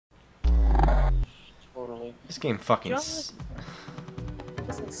This game fucking. It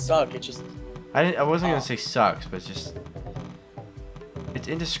doesn't suck. It just. I wasn't gonna say sucks, but it's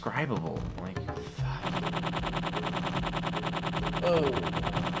indescribable. Like. Fuck. Oh.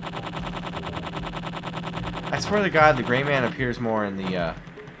 I swear to God, the Gray Man appears more in the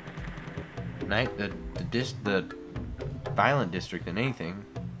the violent district than anything.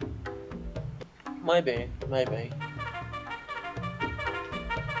 Might be.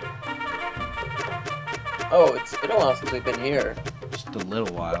 Oh, it's been a while since we've been here. Just a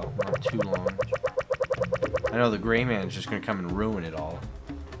little while, not too long. I know the Gray Man is just gonna come and ruin it all.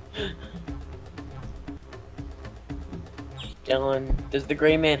 Dylan, does the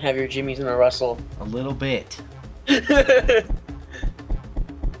Gray Man have your jimmies in a rustle? A little bit. Okay,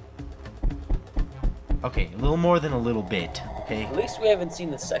 a little more than a little bit. Okay. At least we haven't seen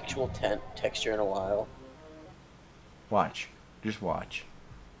the sexual texture in a while. Watch, just watch.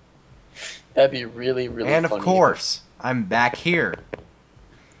 That'd be really, really and funny. of course, I'm back here.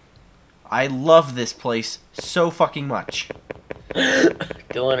 I love this place so fucking much.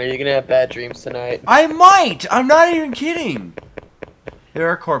 Dylan, are you gonna have bad dreams tonight? I might! I'm not even kidding! There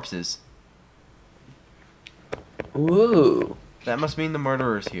are corpses. Ooh. That must mean the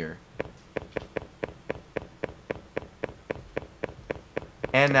murderer's here.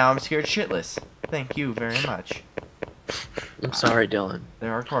 And now I'm scared shitless. Thank you very much. I'm sorry, Dylan.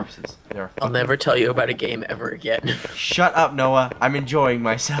 There are corpses. There are I'll never tell you about a game ever again. Shut up, Noah. I'm enjoying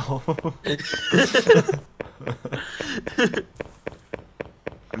myself.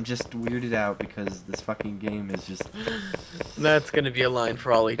 I'm just weirded out because this fucking game is just... That's gonna be a line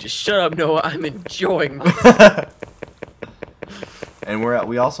for Ollie. Just shut up, Noah. I'm enjoying myself. And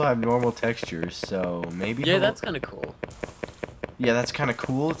we also have normal textures, so maybe... Yeah, that's kind of cool. Yeah, that's kind of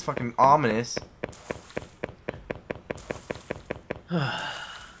cool. It's fucking ominous.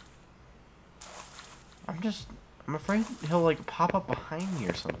 I'm afraid he'll like pop up behind me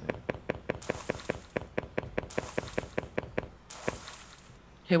or something.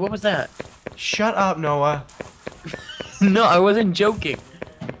 Hey, what was that? Shut up, Noah. No, I wasn't joking.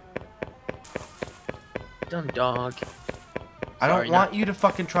 Dumb dog. I don't want you to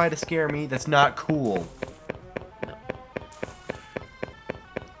fucking try to scare me. That's not cool. No.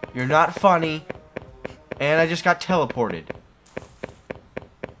 You're not funny. And I just got teleported.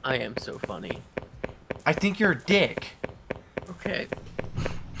 I am so funny. I think you're a dick. Okay.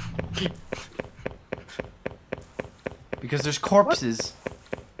 Because there's corpses.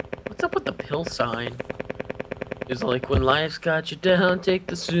 What's up with the pill sign? It's like when life's got you down, take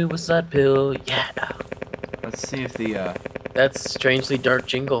the suicide pill. Yeah. Let's see if the That's strangely dark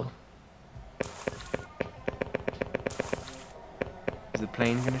jingle. is the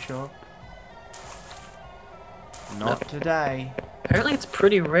plane gonna show up? Not today. Apparently it's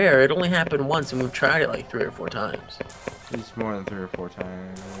pretty rare. It only happened once, and we've tried it like 3 or 4 times. It's more than 3 or 4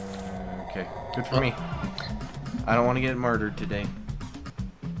 times. Okay, good for me. I don't want to get murdered today.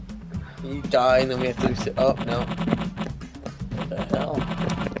 You die, and then we have to sit. Oh no! What the hell?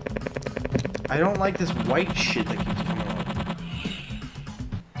 I don't like this white shit that keeps coming up.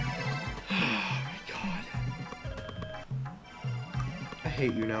 Oh my god. I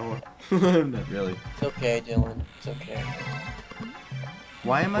hate you, Noah. Not really. It's okay, Dylan. It's okay.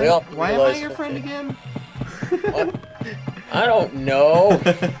 Why am I your friend again? What? I don't know.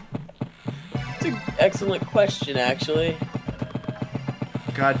 It's an excellent question, actually.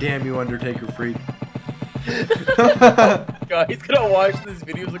 God damn you, Undertaker freak. God, he's gonna watch this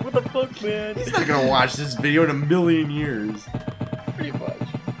video. He's like, what the fuck, man? He's not gonna watch this video in a million years. Pretty much.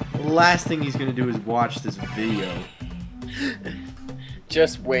 The last thing he's gonna do is watch this video.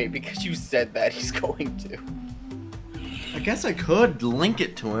 Just wait, because you said that, he's going to. I guess I could link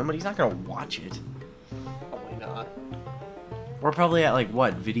it to him, but he's not gonna watch it. Probably not. We're probably at like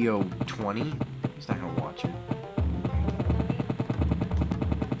what, video 20? He's not gonna watch it.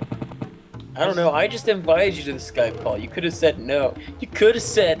 I don't know, I just invited you to the Skype call. You could have said no. You could have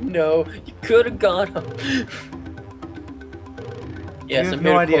said no. You could have gone up. Yes, you have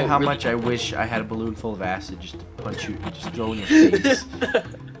no idea how much I wish I had a balloon full of acid just to punch you, just throw in your face.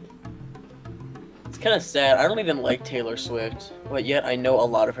 It's kind of sad. I don't even like Taylor Swift, but yet I know a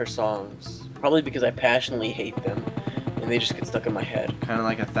lot of her songs. Probably because I passionately hate them, and they just get stuck in my head. Kind of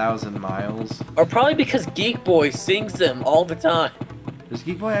like 1,000 Miles. Or probably because Geek Boy sings them all the time. Does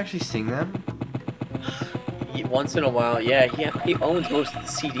Geek Boy actually sing them? Once in a while, yeah. He owns most of the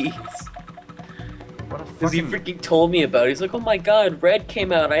CDs. What a Because he freaking told me about it. He's like, oh my god, Red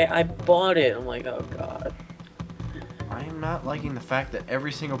came out. I bought it. I'm like, oh god. I am not liking the fact that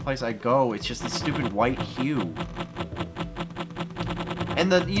every single place I go, it's just a stupid white hue.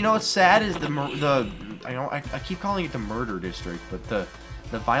 And you know what's sad is the I keep calling it the murder district, but the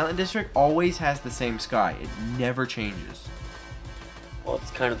violent district always has the same sky. It never changes. Well,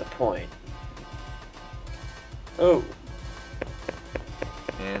 it's kind of the point. Oh.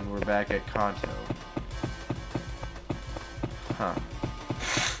 And we're back at Kanto. Huh.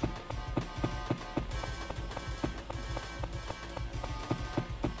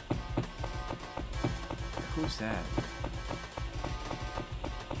 Who's that?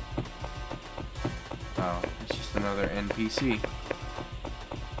 Oh, it's just another NPC.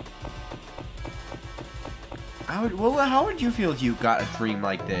 How would you feel if you got a dream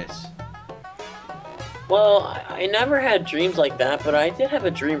like this? Well, I never had dreams like that, but I did have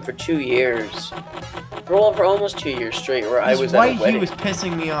a dream for 2 years. For almost 2 years straight, where I was at a wedding. He was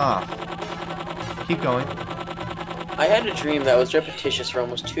pissing me off. Keep going. I had a dream that was repetitious for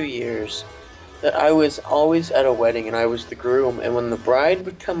almost 2 years. That I was always at a wedding and I was the groom, and when the bride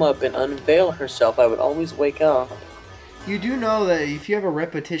would come up and unveil herself, I would always wake up. You do know that if you have a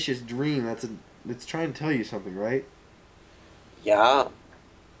repetitious dream, it's trying to tell you something, right? Yeah.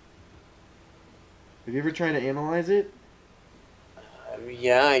 Have you ever tried to analyze it?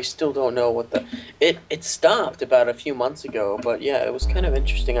 Yeah, I still don't know what the... It stopped about a few months ago, but yeah, it was kind of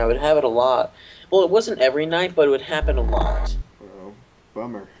interesting. I would have it a lot. Well, it wasn't every night, but it would happen a lot. Oh,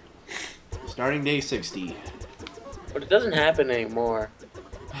 bummer. Starting day 60. But it doesn't happen anymore.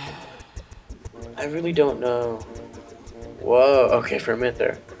 I really don't know. Whoa, okay, for a minute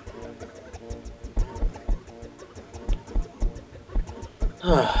there.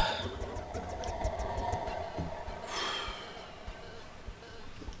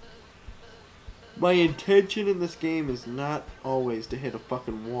 My intention in this game is not always to hit a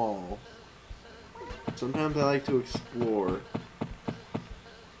fucking wall. Sometimes I like to explore.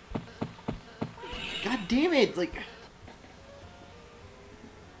 God damn it! Like...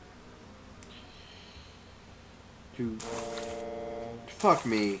 Dude. Fuck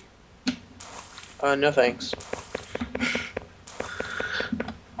me. No thanks.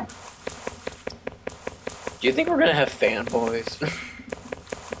 Do you think we're gonna have fanboys?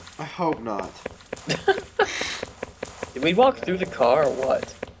 I hope not. Did we walk through the car or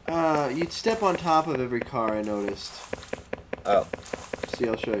what? You'd step on top of every car, I noticed. Oh. See,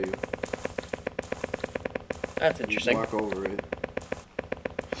 I'll show you. That's interesting. Walk over it.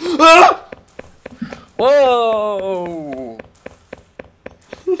 Whoa!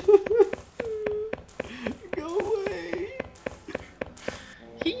 Go away.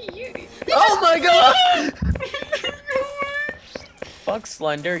 Oh my god! Fuck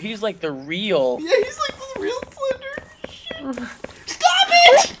Slender, he's like the real. Yeah, he's like the real Slender. Stop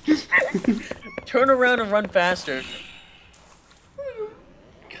it! Turn around and run faster.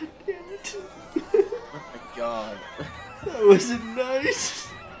 God damn it. Oh my god. That wasn't nice.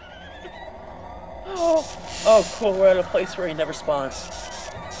 Oh, cool, we're at a place where he never spawns.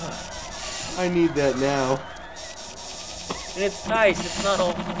 I need that now. And it's nice, it's not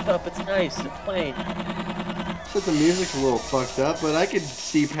all fucked up, it's nice, it's plain. So the music's a little fucked up, but I could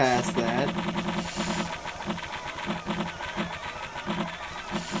see past that.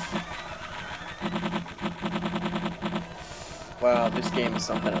 Wow, this game is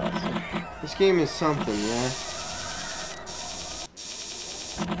something else. This game is something, yeah.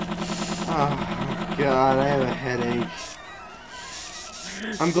 Oh, God, I have a headache.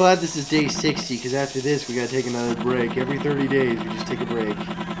 I'm glad this is day 60, because after this we gotta take another break. Every 30 days we just take a break.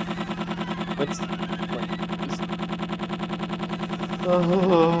 What's... Where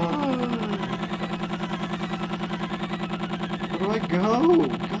do I go?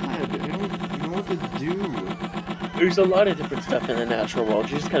 God, I don't know what to do. There's a lot of different stuff in the natural world.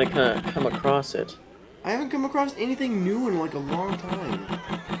 You just gotta kind of come across it. I haven't come across anything new in like a long time.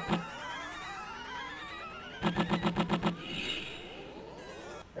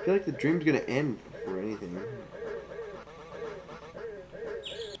 I feel like the dream's gonna end before anything.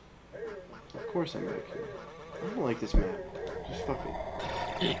 Of course I'm back here. I don't like this map. Just fuck it.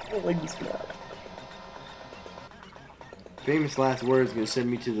 I don't like this map. Famous last words gonna send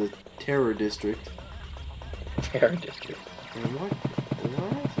me to the terror district. Terror district. And what?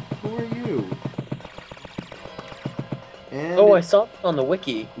 Who are you? And oh, I saw it on the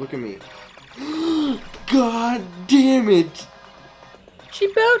wiki. Look at me. God damn it! She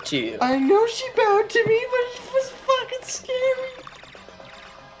bowed to you. I know she bowed to me, but it was fucking scary.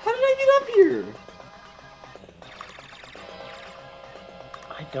 How did I get up here?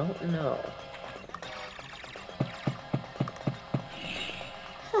 I don't know.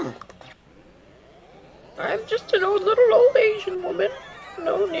 Huh. I'm just an little old Asian woman.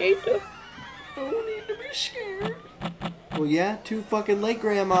 No need to be scared. Well, yeah, too fucking late,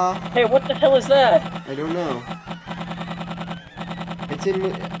 Grandma. Hey, what the hell is that? I don't know. It's in.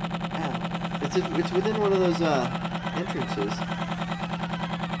 It's within one of those entrances.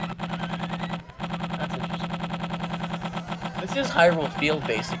 That's interesting. This is Hyrule Field,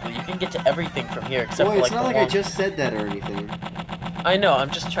 basically. You can get to everything from here, except Boy, for, like, it's not like I just said that or anything. I know, I'm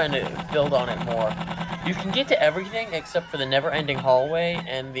just trying to build on it more. You can get to everything except for the never-ending hallway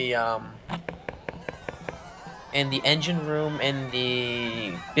and the engine room and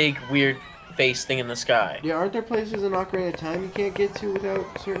the big weird face thing in the sky. Yeah, aren't there places in Ocarina of Time you can't get to without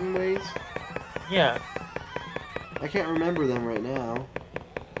certain ways? Yeah. I can't remember them right now.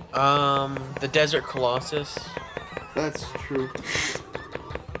 The Desert Colossus. That's true.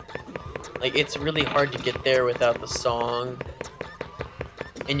 Like, it's really hard to get there without the song.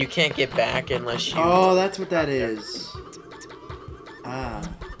 And you can't get back unless you... Oh, that's what that is. Ah,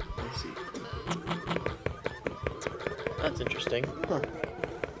 I see. That's interesting. Huh.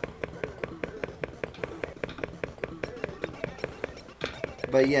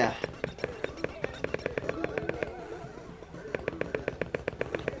 But yeah.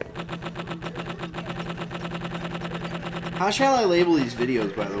 How shall I label these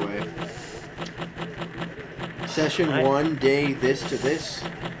videos, by the way? Session 1, day this to this?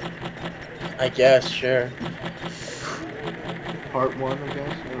 I guess, sure. Part 1, I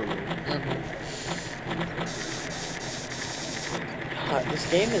guess? I don't know. God, this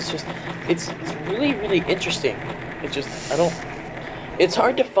game is just... It's really, really interesting. It just... I don't... It's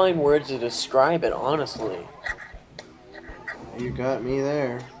hard to find words to describe it, honestly. You got me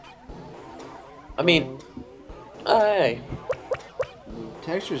there. I mean... Hey.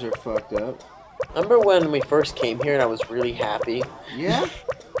 Textures are fucked up. Remember when we first came here and I was really happy? Yeah?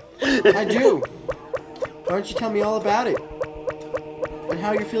 I do. Why don't you tell me all about it? And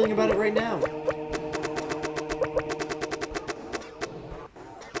how you're feeling about it right now?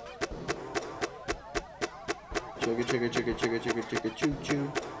 Chugga chugga chugga chugga chugga chugga choo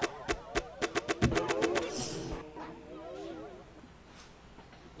choo.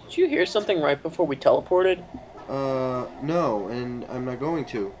 Did you hear something right before we teleported? No, and I'm not going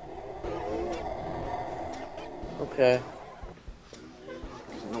to. Okay.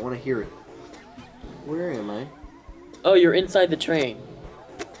 Because I don't want to hear it. Where am I? Oh, you're inside the train.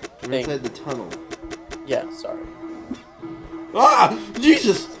 I'm inside the tunnel. Yeah, sorry. Ah!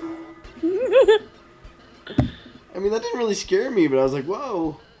 Jesus! I mean, that didn't really scare me, but I was like,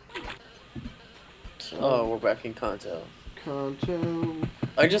 whoa. Oh, we're back in Kanto. Kanto.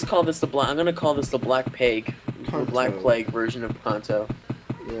 I just call this the black. I'm gonna call this the Black Plague, the Kanto. Black Plague version of Kanto.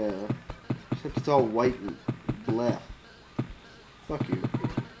 Yeah. Except it's all white and bleh. Fuck you.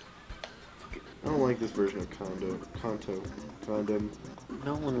 I don't like this version of Kanto. Condom.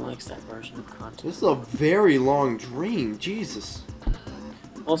 No one likes that version of Kanto. This is a very long dream. Jesus.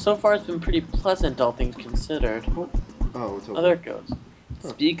 Well, so far it's been pretty pleasant, all things considered. Oh, it's over. Oh, there it goes. Huh.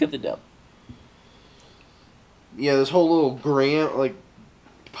 Speak of the devil. Yeah, this whole little like,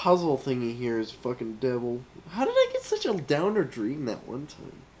 puzzle thingy here is fucking devil. How did I get such a downer dream that one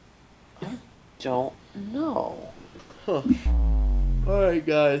time? Don't know. Huh. Alright,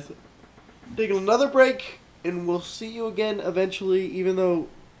 guys. Taking another break, and we'll see you again eventually, even though,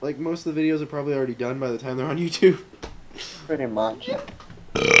 like, most of the videos are probably already done by the time they're on YouTube. Pretty much.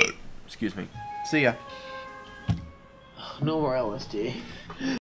 Excuse me. See ya. No more LSD.